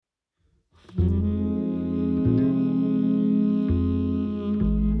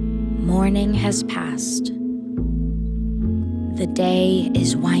morning has passed. The day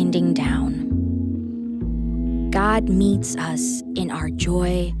is winding down. God meets us in our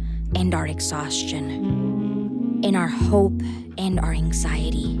joy and our exhaustion, in our hope and our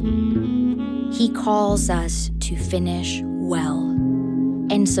anxiety. He calls us to finish well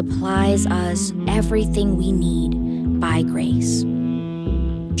and supplies us everything we need by grace.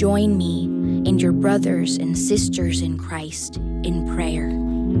 Join me and your brothers and sisters in Christ in prayer.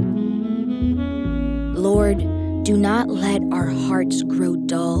 Lord, do not let our hearts grow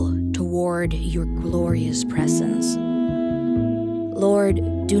dull toward your glorious presence. Lord,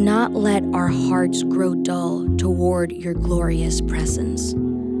 do not let our hearts grow dull toward your glorious presence.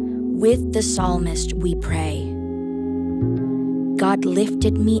 With the psalmist we pray, God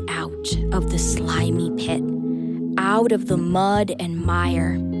lifted me out of the slimy pit, out of the mud and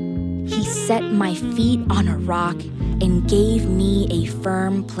mire. He set my feet on a rock and gave me a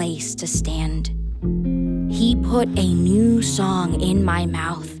firm place to stand. He put a new song in my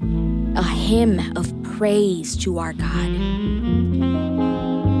mouth, a hymn of praise to our God.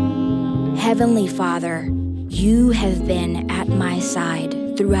 Heavenly Father, you have been at my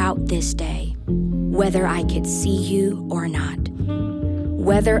side throughout this day, whether I could see you or not,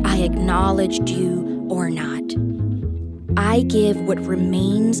 whether I acknowledged you or not. I give what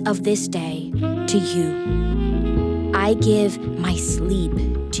remains of this day to you. I give my sleep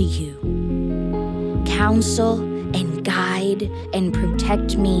to you. Counsel and guide and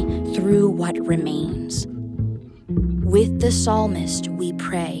protect me through what remains. With the psalmist we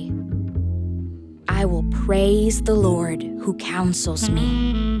pray, I will praise the Lord who counsels me.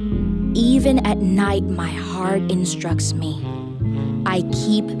 Even at night my heart instructs me. I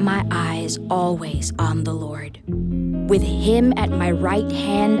keep my eyes always on the Lord. With him at my right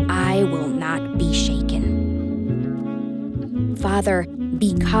hand, I will not be shaken. Father,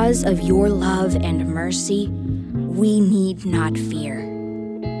 because of your love and mercy, we need not fear.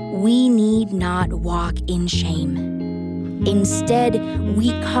 We need not walk in shame. Instead, we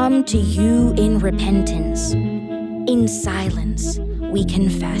come to you in repentance. In silence, we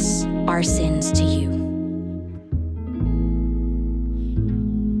confess our sins to you.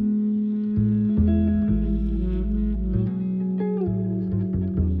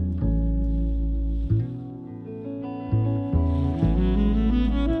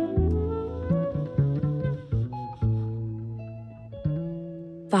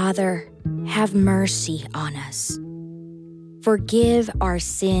 Father, have mercy on us. Forgive our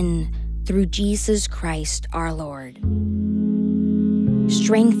sin through Jesus Christ our Lord.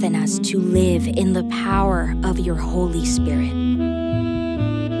 Strengthen us to live in the power of your Holy Spirit.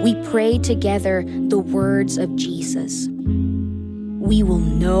 We pray together the words of Jesus. We will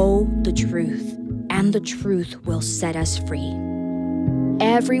know the truth, and the truth will set us free.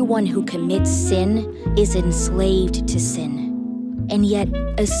 Everyone who commits sin is enslaved to sin. And yet,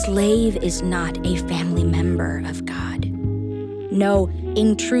 a slave is not a family member of God. No,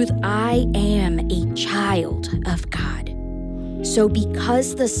 in truth, I am a child of God. So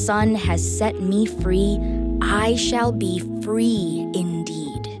because the Son has set me free, I shall be free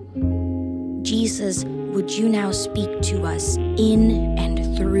indeed. Jesus, would you now speak to us in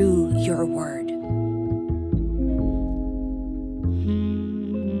and through your word?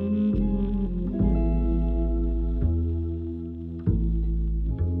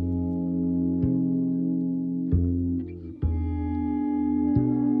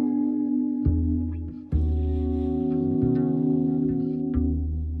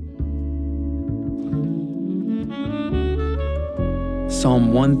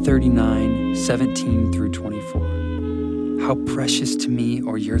 Psalm 139, 17 through 24. How precious to me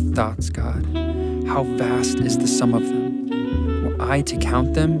are your thoughts, God. How vast is the sum of them. Were I to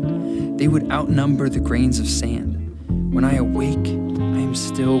count them, they would outnumber the grains of sand. When I awake, I am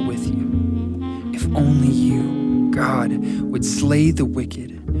still with you. If only you, God, would slay the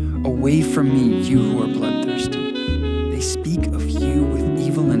wicked. Away from me, you who are bloodthirsty. They speak of you with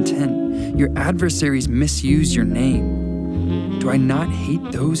evil intent. Your adversaries misuse your name. Do I not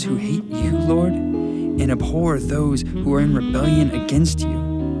hate those who hate you, Lord, and abhor those who are in rebellion against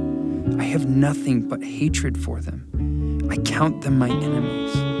you? I have nothing but hatred for them. I count them my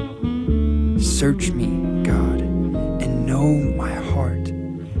enemies. Search me, God, and know my heart.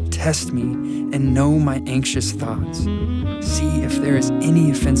 Test me and know my anxious thoughts. See if there is any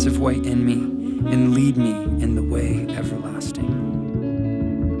offensive way in me, and lead me in the way everlasting.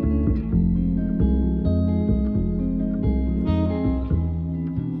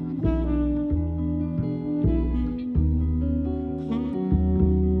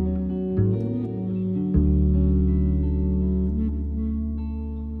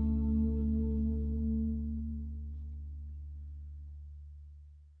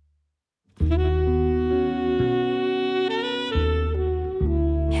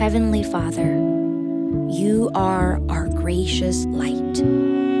 Heavenly Father, you are our gracious light,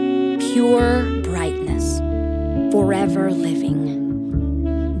 pure brightness, forever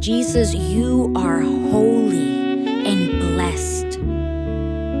living. Jesus, you are holy and blessed.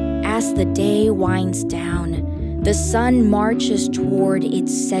 As the day winds down, the sun marches toward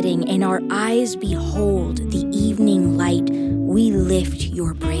its setting, and our eyes behold the evening light. We lift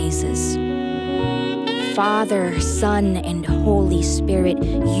your praises. Father, Son, and Holy Spirit,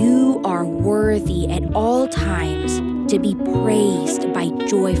 you are worthy at all times to be praised by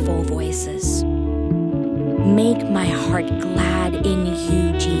joyful voices. Make my heart glad in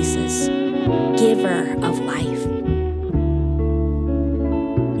you, Jesus, giver of life.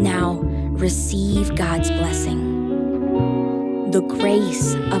 Now, receive God's blessing. The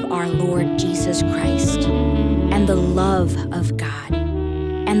grace of our Lord Jesus Christ, and the love of God,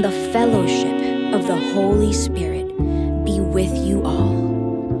 and the fellowship of the Holy Spirit be with you all.